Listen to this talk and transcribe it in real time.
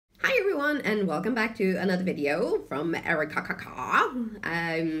everyone, and welcome back to another video from Erica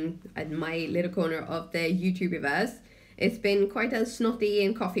at my little corner of the YouTubeverse. It's been quite a snotty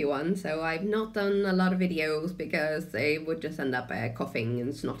and coughy one, so I've not done a lot of videos because they would just end up a coughing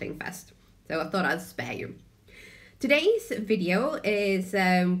and snotting fest. So I thought I'd spare you. Today's video is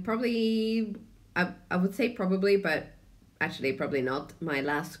probably, I would say probably, but actually probably not, my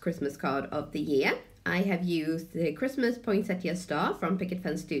last Christmas card of the year. I have used the Christmas Poinsettia Star from Picket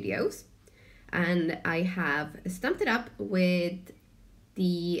Fence Studios, and I have stamped it up with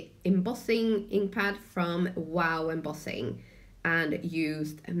the embossing ink pad from Wow Embossing and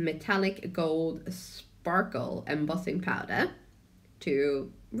used metallic gold sparkle embossing powder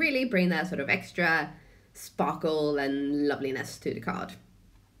to really bring that sort of extra sparkle and loveliness to the card.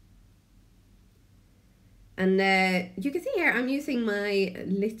 And you can see here I'm using my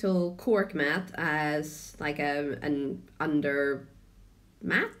little cork mat as like an under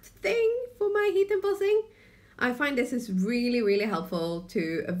mat thing for my heat embossing. I find this is really helpful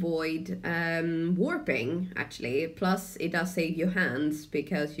to avoid warping actually. Plus it does save your hands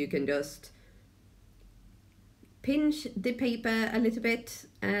because you can just pinch the paper a little bit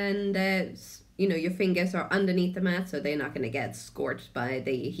and you know, your fingers are underneath the mat so they're not going to get scorched by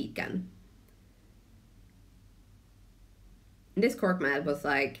the heat gun. This cork mat was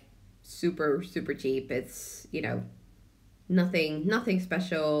like super cheap. It's, you know, nothing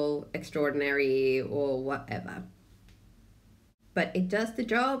special, extraordinary or whatever. But it does the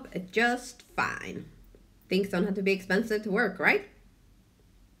job just fine. Things don't have to be expensive to work, right?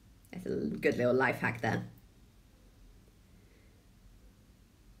 That's a good little life hack there.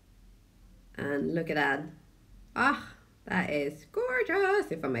 And look at that. Ah, that is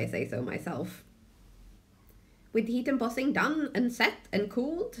gorgeous, if I may say so myself. With heat embossing done and set and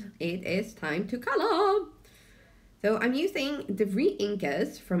cooled, it is time to color. So I'm using the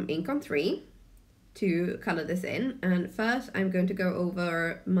re-inkers from Ink on 3 to color this in. And first I'm going to go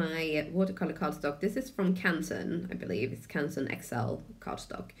over my watercolor cardstock. This is from Canson, I believe. It's Canson XL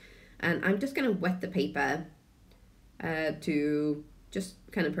cardstock. And I'm just going to wet the paper to just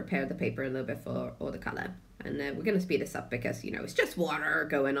kind of prepare the paper a little bit for all the color. And we're going to speed this up because, you know, it's just water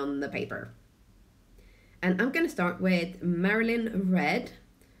going on the paper. And I'm going to start with Marilyn Red.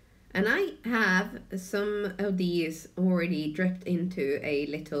 And I have some of these already dripped into a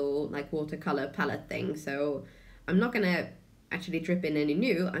little like watercolor palette thing. So I'm not going to actually drip in any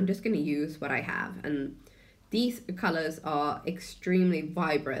new. I'm just going to use what I have. And these colors are extremely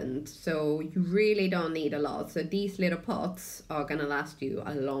vibrant. So you really don't need a lot. So these little pots are going to last you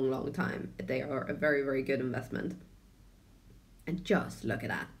a long time. They are a very good investment. And just look at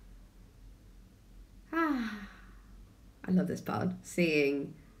that. I love this part,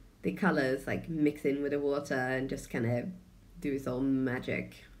 seeing the colors like mix in with the water and just kind of do its own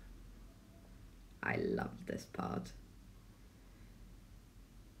magic. I love this part.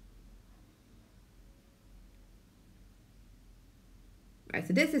 Right,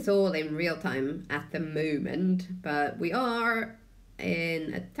 so this is all in real time at the moment, but we are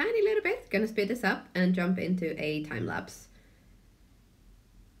in a tiny little bit gonna speed this up and jump into a time lapse.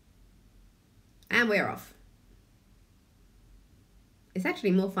 And we're off. It's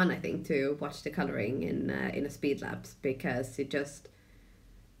actually more fun, I think, to watch the coloring in a speed lapse because it just,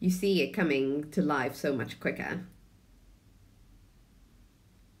 you see it coming to life so much quicker.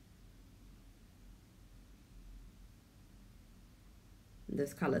 And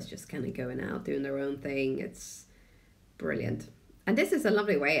those colors just kind of going out, doing their own thing. It's brilliant. And this is a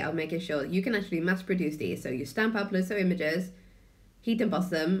lovely way of making sure you can actually mass produce these. So you stamp up loads of images, heat emboss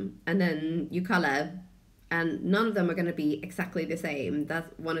them, and then you color, and none of them are going to be exactly the same. That's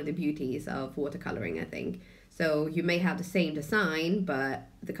one of the beauties of watercoloring, I think. So you may have the same design, but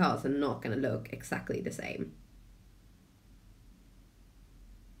the cards are not going to look exactly the same.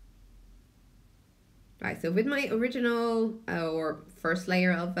 Right, so with my original or first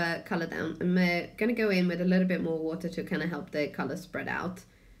layer of color down, I'm going to go in with a little bit more water to kind of help the color spread out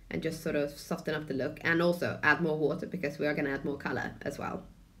and just sort of soften up the look, and also add more water because we are going to add more color as well.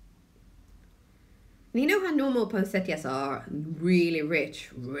 And you know how normal poinsettias are really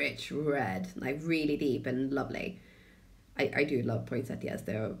rich red, like really deep and lovely. I do love poinsettias.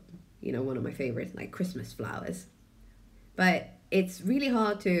 They're, you know, one of my favorite like Christmas flowers. But it's really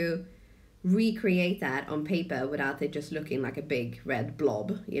hard to recreate that on paper without it just looking like a big red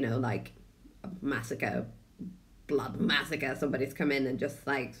blob, you know, like a massacre. Blood massacre, somebody's come in and just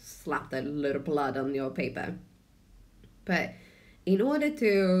like slapped a little blood on your paper. But in order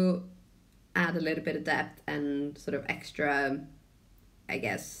to add a little bit of depth and sort of extra, I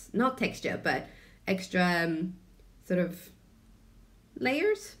guess, not texture, but extra sort of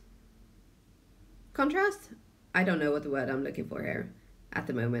layers, Contrast? I don't know what the word I'm looking for here at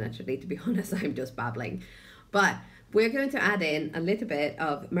the moment, actually, to be honest. I'm just babbling. But we're going to add in a little bit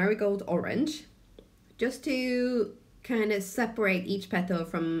of marigold orange just to kind of separate each petal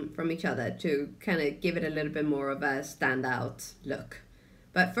from each other, to kind of give it a little bit more of a standout look.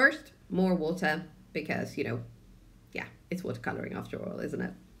 But first, more water, because, you know, yeah, it's watercoloring after all, isn't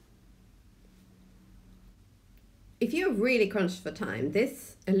it? If you're really crunched for time,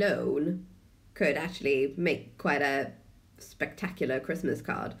 this alone could actually make quite a spectacular Christmas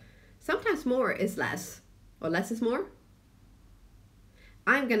card. Sometimes more is less, or less is more.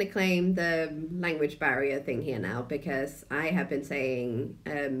 I'm going to claim the language barrier thing here now, because I have been saying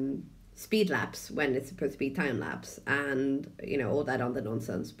speed lapse when it's supposed to be time lapse, and you know, all that other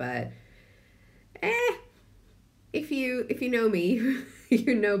nonsense. But if you know me,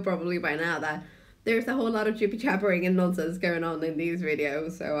 you know probably by now that there's a whole lot of jippy jabbering and nonsense going on in these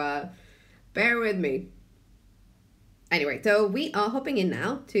videos, so bear with me. Anyway, so we are hopping in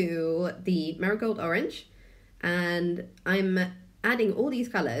now to the marigold orange, and I'm adding all these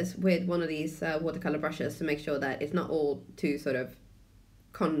colors with one of these watercolor brushes to make sure that it's not all too sort of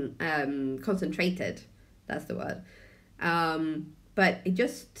concentrated. That's the word. But it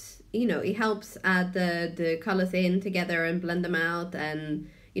just, you know, it helps add the colors in together and blend them out, and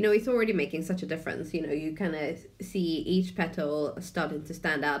you know, it's already making such a difference. You know, you kind of see each petal starting to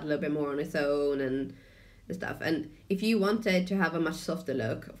stand out a little bit more on its own and stuff. And if you wanted to have a much softer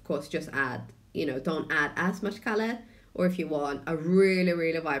look, of course, just add, you know, don't add as much color. Or if you want a really,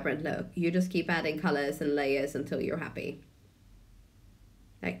 really vibrant look, you just keep adding colors and layers until you're happy.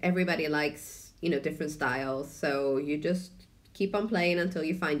 Like, everybody likes, you know, different styles. So you just keep on playing until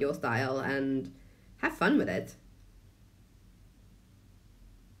you find your style and have fun with it.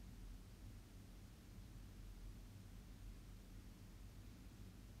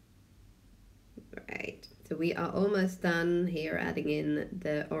 Right, so we are almost done here adding in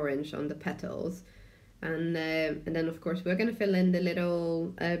the orange on the petals. And then of course we're going to fill in the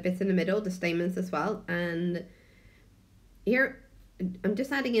little bits in the middle, the stamens as well. And here I'm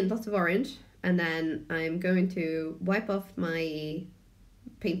just adding in lots of orange, and then I'm going to wipe off my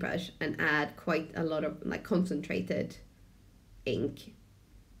paintbrush and add quite a lot of like concentrated ink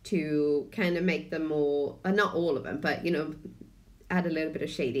to kind of make them more, not all of them, but you know, add a little bit of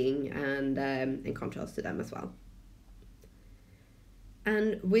shading and contrast to them as well.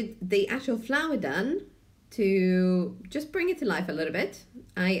 And with the actual flower done, to just bring it to life a little bit,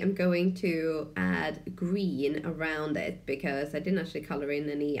 I am going to add green around it, because I didn't actually color in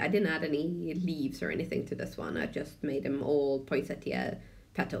any, I didn't add any leaves or anything to this one. I just made them all poinsettia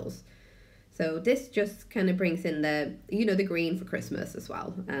petals. So this just kind of brings in the, you know, the green for Christmas as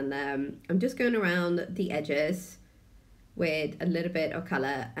well. And I'm just going around the edges with a little bit of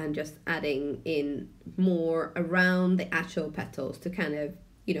color and just adding in more around the actual petals to kind of,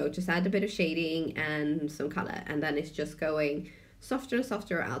 you know, just add a bit of shading and some color, and then it's just going softer and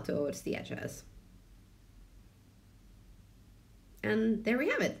softer out towards the edges. And there we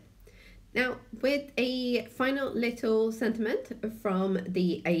have it. Now, with a final little sentiment from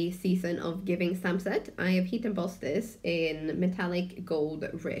the A Season of Giving stamp set, I have heat embossed this in metallic gold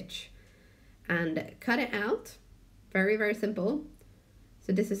rich and cut it out. Very, very simple.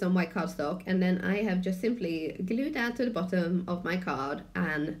 So this is on white cardstock, and then I have just simply glued that to the bottom of my card,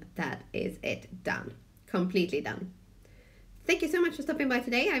 and that is it. Done. Completely done. Thank you so much for stopping by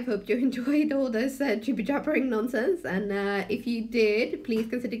today. I hope you enjoyed all this jibber jabbering nonsense, and if you did, please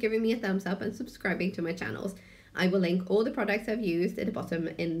consider giving me a thumbs up and subscribing to my channels. I will link all the products I've used at the bottom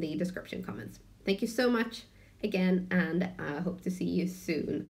in the description comments. Thank you so much again, and I hope to see you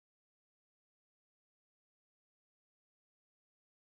soon.